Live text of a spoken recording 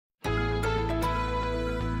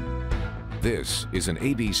This is an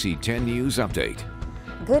ABC 10 News Update.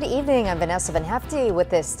 Good evening, I'm Vanessa Van Hefty with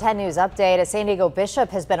this 10 News Update. A San Diego bishop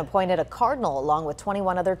has been appointed a cardinal along with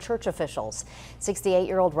 21 other church officials.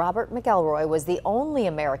 68-year-old Robert McElroy was the only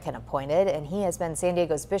American appointed, and he has been San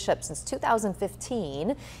Diego's bishop since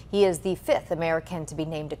 2015. He is the 5th American to be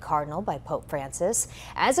named a cardinal by Pope Francis.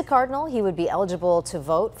 As a cardinal, he would be eligible to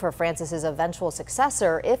vote for Francis's eventual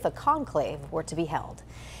successor if a conclave were to be held.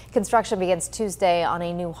 Construction begins Tuesday on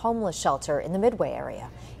a new homeless shelter in the Midway area.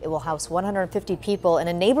 It will house 150 people in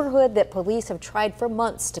a neighborhood that police have tried for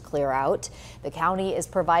months to clear out. The county is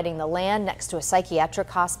providing the land next to a psychiatric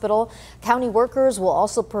hospital. County workers will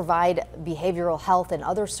also provide behavioral health and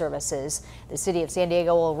other services. The city of San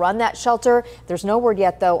Diego will run that shelter. There's no word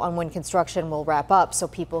yet, though, on when construction will wrap up so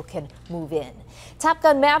people can move in. Top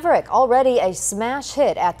Gun Maverick, already a smash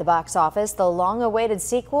hit at the box office. The long-awaited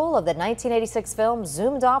sequel of the 1986 film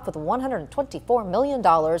zoomed off with $124 million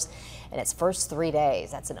in its first 3 days.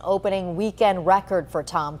 That's an opening weekend record for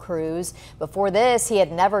Tom Cruise. Before this, he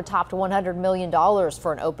had never topped $100 million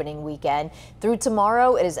for an opening weekend. Through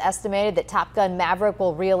tomorrow, it is estimated that Top Gun Maverick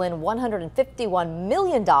will reel in $151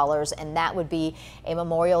 million, and that would be a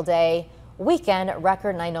Memorial Day weekend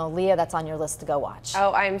record. And I know, Leah, that's on your list to go watch.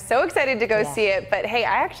 Oh, I'm so excited to go see it. But hey,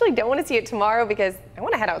 I actually don't want to see it tomorrow because I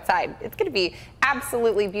want to head outside. It's going to be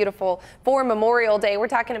absolutely beautiful for Memorial Day. We're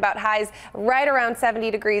talking about highs right around 70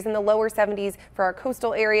 degrees in the lower 70s for our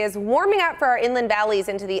coastal areas, warming up for our inland valleys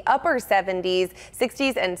into the upper 70s,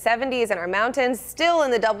 60s and 70s in our mountains, still in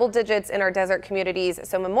the double digits in our desert communities.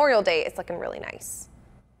 So Memorial Day is looking really nice.